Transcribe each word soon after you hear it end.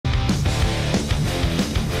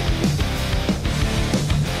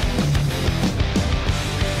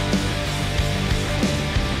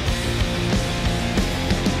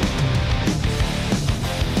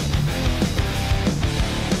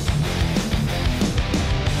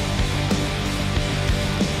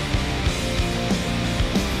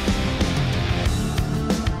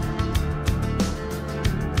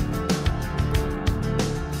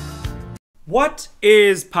What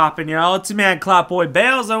is poppin', y'all? It's your man, Cloutboy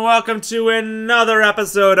Bales, and welcome to another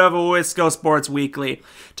episode of Wisco Sports Weekly.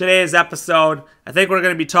 Today's episode, I think we're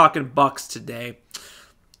going to be talking Bucks today.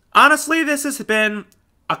 Honestly, this has been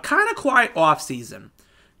a kind of quiet offseason.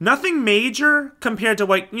 Nothing major compared to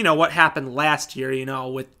what happened last year,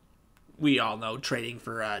 with, we all know, trading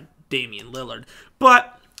for Damian Lillard.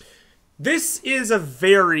 But this is a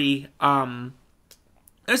very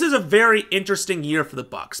interesting year for the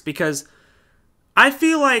Bucks because I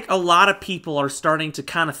feel like a lot of people are starting to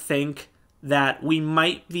kind of think that we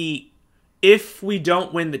might be, if we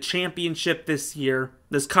don't win the championship this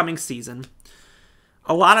coming season,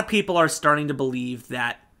 a lot of people are starting to believe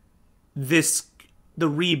that the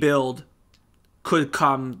rebuild could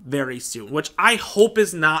come very soon, which I hope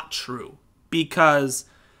is not true because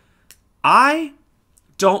I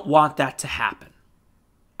don't want that to happen.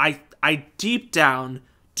 I deep down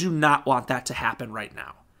do not want that to happen right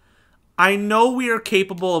now. I know we are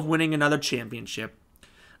capable of winning another championship.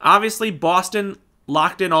 Obviously, Boston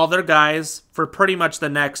locked in all their guys for pretty much the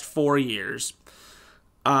next 4 years.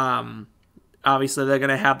 Obviously, they're going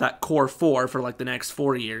to have that core four for like the next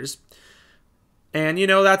 4 years. And,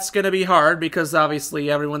 that's going to be hard because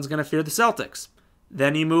obviously everyone's going to fear the Celtics.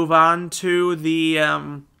 Then you move on to the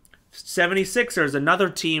 76ers, another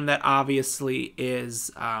team that obviously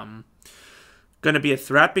is going to be a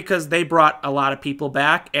threat because they brought a lot of people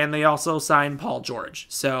back and they also signed Paul George.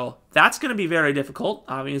 So that's going to be very difficult.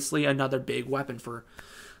 Obviously, another big weapon for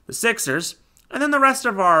the Sixers. And then the rest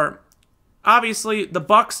of obviously, the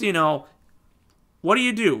Bucks, what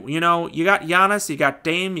do? You got Giannis, you got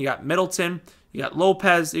Dame, you got Middleton, you got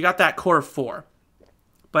Lopez, you got that core of four.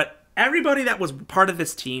 But everybody that was part of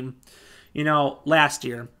this team, last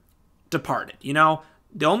year departed.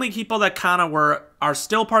 The only people that kind of are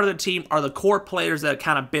still part of the team are the core players that have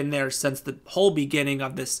kind of been there since the whole beginning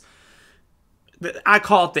of this. I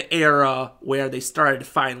call it the era where they started to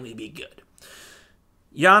finally be good.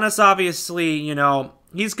 Giannis, obviously,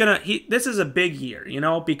 this is a big year,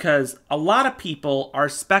 because a lot of people are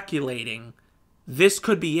speculating this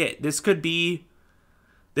could be it. This could be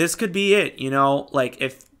it, like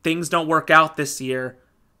if things don't work out this year,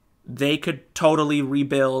 they could totally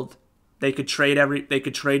rebuild. They could trade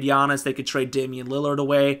Giannis, they could trade Damian Lillard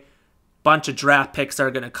away. Bunch of draft picks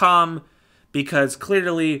are going to come because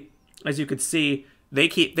clearly, as you could see,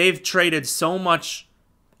 they've traded so much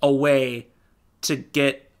away to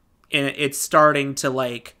get, and it's starting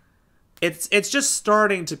to it's just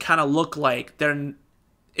starting to kind of look like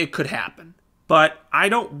it could happen. But I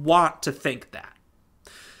don't want to think that.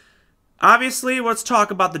 Obviously, let's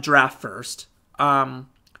talk about the draft first. The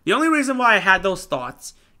only reason why I had those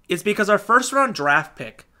thoughts is because our first round draft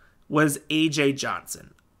pick was A.J.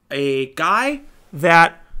 Johnson, a guy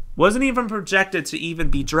that wasn't even projected to even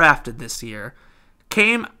be drafted this year.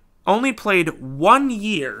 Only played 1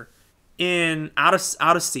 year out of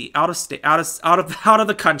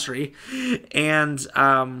the country, and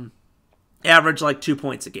averaged like 2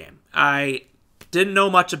 points a game. I didn't know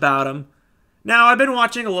much about him. Now I've been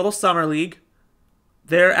watching a little summer league.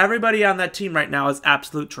 Everybody on that team right now is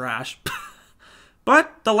absolute trash.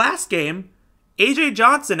 But the last game, A.J.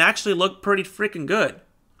 Johnson actually looked pretty freaking good.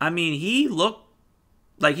 I mean, he looked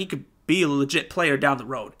like he could be a legit player down the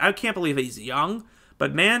road. I can't believe he's young,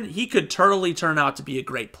 but man, he could totally turn out to be a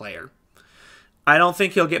great player. I don't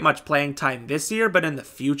think he'll get much playing time this year, but in the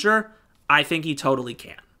future, I think he totally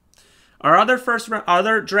can. Our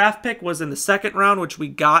other draft pick was in the second round, which we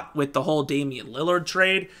got with the whole Damian Lillard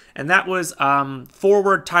trade, and that was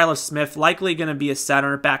forward Tyler Smith, likely going to be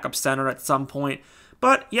a backup center at some point.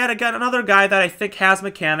 But yet again, another guy that I think has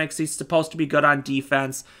mechanics. He's supposed to be good on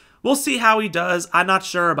defense. We'll see how he does. I'm not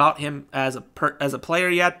sure about him as a player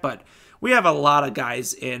yet, but we have a lot of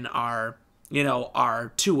guys in our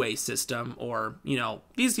two-way system, or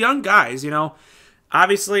these young guys.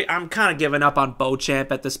 Obviously, I'm kind of giving up on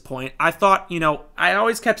Beauchamp at this point. I thought, I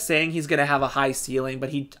always kept saying he's going to have a high ceiling,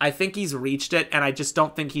 but I think he's reached it, and I just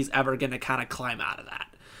don't think he's ever going to kind of climb out of that.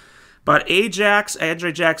 But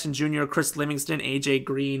Andre Jackson Jr., Chris Livingston, AJ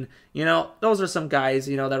Green, those are some guys,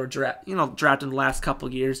 that were drafted in the last couple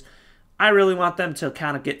of years. I really want them to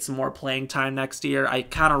kind of get some more playing time next year. I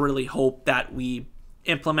kind of really hope that we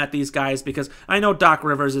implement these guys because I know Doc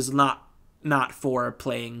Rivers is not for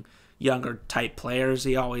playing younger type players.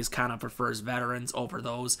 He always kind of prefers veterans over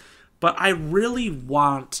those. But I really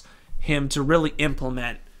want him to really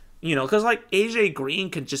implement, because like AJ Green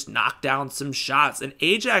can just knock down some shots. And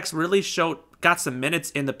Ajax really got some minutes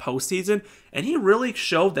in the postseason, and he really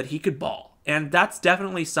showed that he could ball. And that's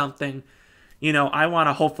definitely something, I want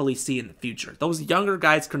to hopefully see in the future. Those younger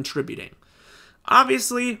guys contributing.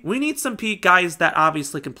 Obviously, we need some peak guys that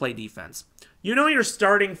obviously can play defense. You know you're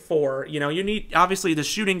starting four. You know, you need, obviously, the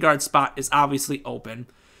shooting guard spot is obviously open.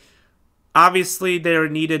 Obviously, they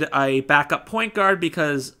needed a backup point guard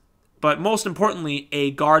but most importantly, a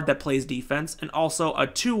guard that plays defense and also a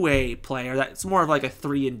two-way player that's more of like a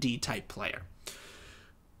 3-and-D type player.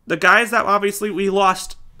 The guys that obviously we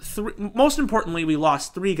lost, most importantly, we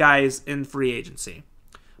lost 3 guys in free agency.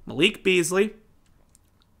 Malik Beasley,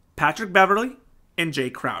 Patrick Beverley, and Jay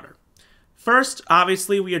Crowder. First,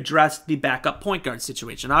 obviously, we addressed the backup point guard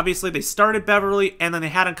situation. Obviously, they started Beverley, and then they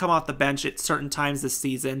had him come off the bench at certain times this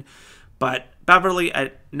season. But Beverley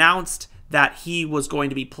announced that he was going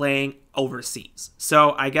to be playing overseas.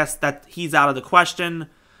 So I guess that he's out of the question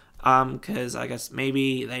because I guess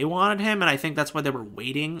maybe they wanted him, and I think that's why they were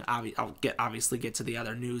waiting. I'll obviously get to the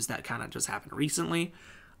other news that kind of just happened recently.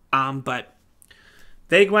 But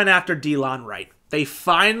they went after Delon Wright. They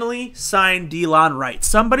finally signed Delon Wright,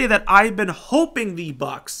 somebody that I've been hoping the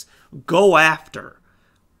Bucks go after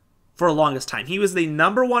for the longest time. He was the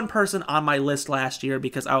 #1 person on my list last year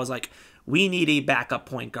because I was like, we need a backup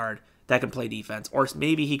point guard that can play defense, or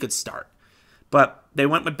maybe he could start. But they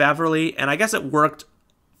went with Beverly, and I guess it worked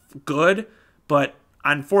good, but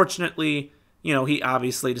unfortunately, you know, he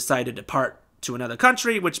obviously decided to depart to another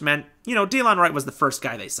country, which meant, you know, Delon Wright was the first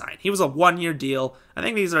guy they signed. He was a 1-year deal. I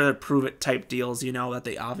think these are the prove-it type deals, you know, that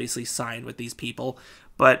they obviously signed with these people.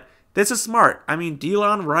 But this is smart. I mean,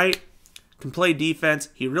 Delon Wright can play defense.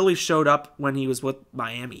 He really showed up when he was with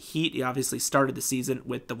Miami Heat. He obviously started the season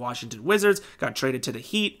with the Washington Wizards, got traded to the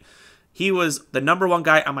Heat. He was the #1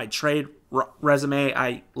 guy on my trade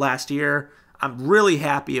resume last year. I'm really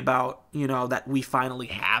happy about, you know, that we finally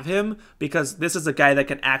have him because this is a guy that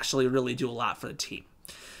can actually really do a lot for the team.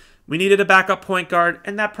 We needed a backup point guard,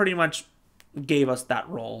 and that pretty much gave us that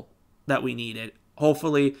role that we needed.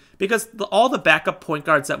 Hopefully, because all the backup point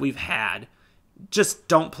guards that we've had just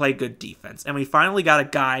don't play good defense, and we finally got a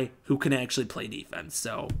guy who can actually play defense.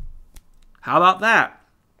 So, how about that?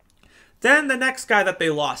 Then the next guy that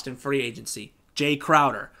they lost in free agency, Jay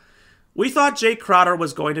Crowder. We thought Jay Crowder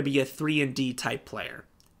was going to be a 3-and-D type player,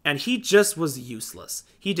 and he just was useless.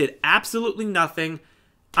 He did absolutely nothing.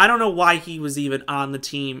 I don't know why he was even on the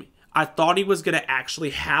team. I thought he was going to actually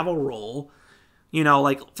have a role. You know,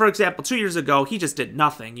 like, for example, 2 years ago, he just did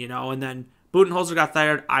nothing, you know, and then Budenholzer got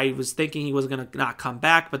fired. I was thinking he was going to not come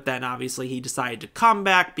back, but then obviously he decided to come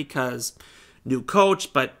back because new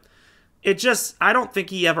coach, but I don't think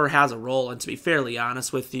he ever has a role, and to be fairly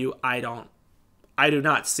honest with you, I do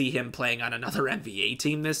not see him playing on another NBA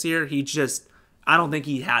team this year. I don't think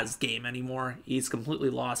he has game anymore. He's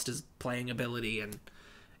completely lost his playing ability, and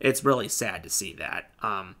it's really sad to see that.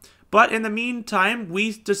 But in the meantime,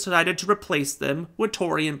 we decided to replace them with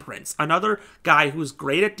Taurean Prince, another guy who's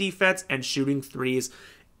great at defense and shooting threes.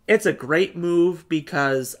 It's a great move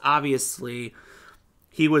because, obviously,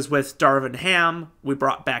 he was with Darvin Ham. We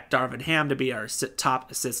brought back Darvin Ham to be our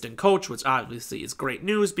top assistant coach, which obviously is great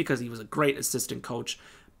news because he was a great assistant coach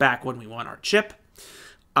back when we won our chip.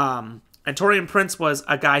 And Taurean Prince was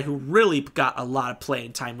a guy who really got a lot of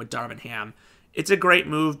playing time with Darvin Ham. It's a great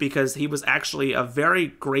move because he was actually a very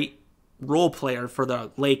great role player for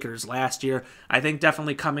the Lakers last year. I think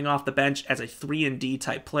definitely coming off the bench as a 3-and-D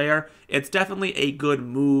type player, it's definitely a good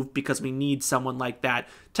move because we need someone like that.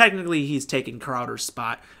 Technically, he's taking Crowder's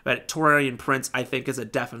spot, but Taurean Prince, I think, is a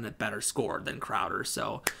definite better scorer than Crowder,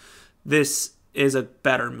 so this is a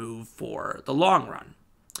better move for the long run.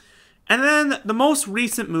 And then the most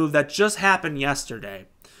recent move that just happened yesterday,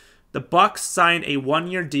 the Bucks signed a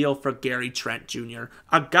 1-year deal for Gary Trent Jr.,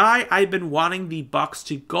 a guy I've been wanting the Bucks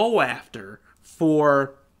to go after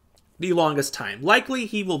for the longest time. Likely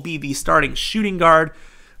he will be the starting shooting guard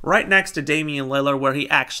right next to Damian Lillard, where he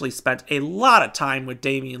actually spent a lot of time with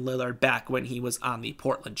Damian Lillard back when he was on the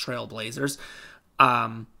Portland Trail Blazers.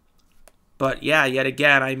 But yeah, yet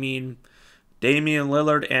again, I mean, Damian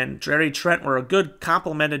Lillard and Gary Trent were a good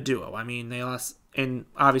complemented duo. I mean, they lost. And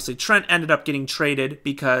obviously Trent ended up getting traded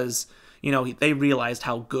because, you know, they realized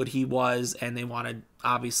how good he was and they wanted,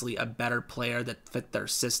 obviously, a better player that fit their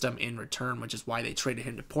system in return, which is why they traded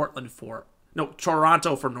him to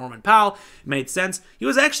Toronto for Norman Powell. It made sense. He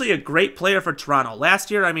was actually a great player for Toronto.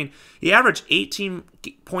 Last year, I mean, he averaged 18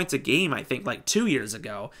 points a game, I think, like 2 years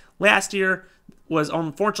ago. Last year was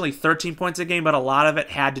unfortunately 13 points a game, but a lot of it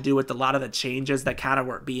had to do with a lot of the changes that kind of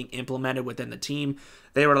were being implemented within the team.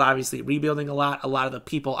 They were obviously rebuilding a lot. A lot of the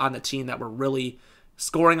people on the team that were really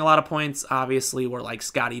scoring a lot of points, obviously, were like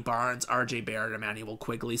Scotty Barnes, RJ Barrett, Emmanuel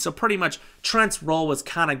Quigley. So pretty much Trent's role was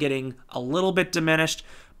kind of getting a little bit diminished.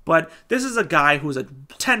 But this is a guy who's a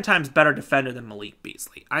 10 times better defender than Malik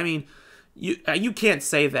Beasley. I mean, You can't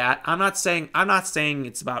say that. I'm not saying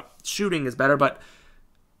it's about shooting is better, but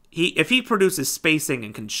if he produces spacing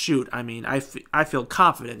and can shoot, I mean, I feel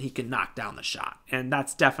confident he can knock down the shot. And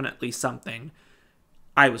that's definitely something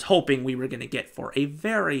I was hoping we were going to get for a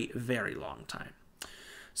very, very long time.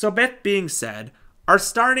 So that being said, our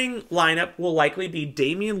starting lineup will likely be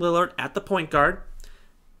Damian Lillard at the point guard,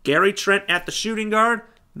 Gary Trent at the shooting guard,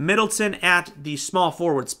 Middleton at the small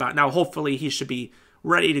forward spot. Now, hopefully he should be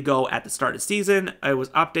ready to go at the start of the season. It was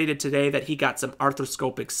updated today that he got some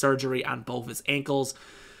arthroscopic surgery on both his ankles.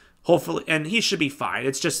 Hopefully, and he should be fine.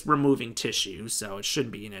 It's just removing tissue, so it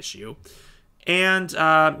shouldn't be an issue. And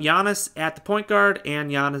Giannis at the point guard,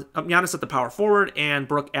 and Giannis at the power forward, and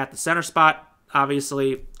Brook at the center spot.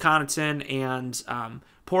 Obviously, Connaughton and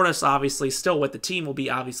Portis, obviously, still with the team, will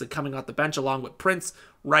be obviously coming off the bench along with Prince,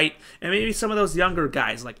 Wright, and maybe some of those younger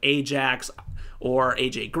guys like Ajax or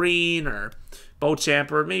AJ Green or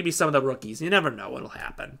Beauchamp, or maybe some of the rookies. You never know what'll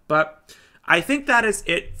happen. But I think that is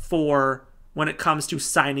it for when it comes to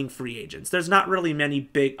signing free agents. There's not really many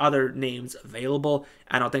big other names available.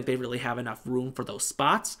 I don't think they really have enough room for those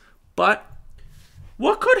spots. But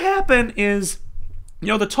what could happen is,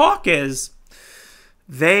 the talk is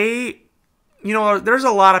there's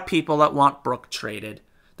a lot of people that want Brook traded.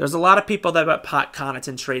 There's a lot of people that want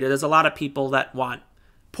Connaughton traded. There's a lot of people that want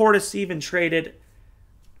Portis even traded.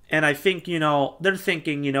 And I think, they're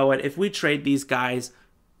thinking, if we trade these guys,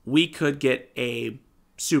 we could get a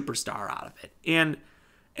superstar out of it. And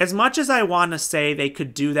as much as I want to say they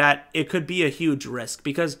could do that, it could be a huge risk,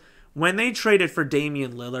 because when they traded for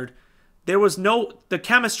Damian Lillard, the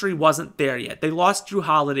chemistry wasn't there yet. They lost Drew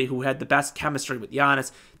Holiday, who had the best chemistry with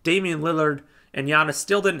Giannis. Damian Lillard and Giannis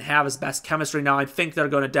still didn't have his best chemistry. Now, I think they're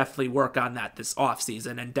going to definitely work on that this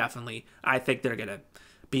offseason, and definitely I think they're going to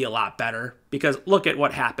be a lot better, because look at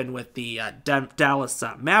what happened with the Dallas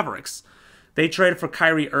Mavericks. They traded for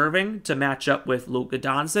Kyrie Irving to match up with Luka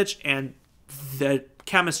Doncic, and the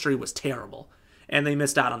chemistry was terrible, and they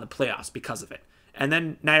missed out on the playoffs because of it. And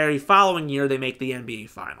then the following year, they make the NBA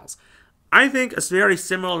Finals. I think a very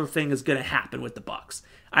similar thing is going to happen with the Bucks.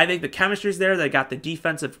 I think the chemistry's there. They got the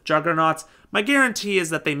defensive juggernauts. My guarantee is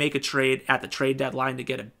that they make a trade at the trade deadline to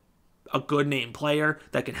get a good name player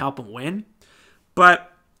that can help them win.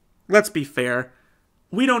 But let's be fair.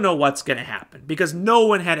 We don't know what's going to happen, because no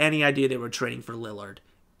one had any idea they were trading for Lillard.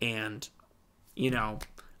 And,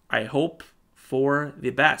 I hope for the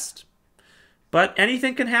best. But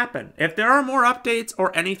anything can happen. If there are more updates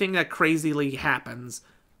or anything that crazily happens,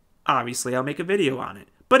 obviously I'll make a video on it.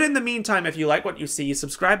 But in the meantime, if you like what you see,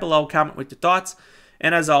 subscribe below, comment with your thoughts.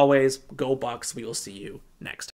 And as always, go Bucks. We will see you next time.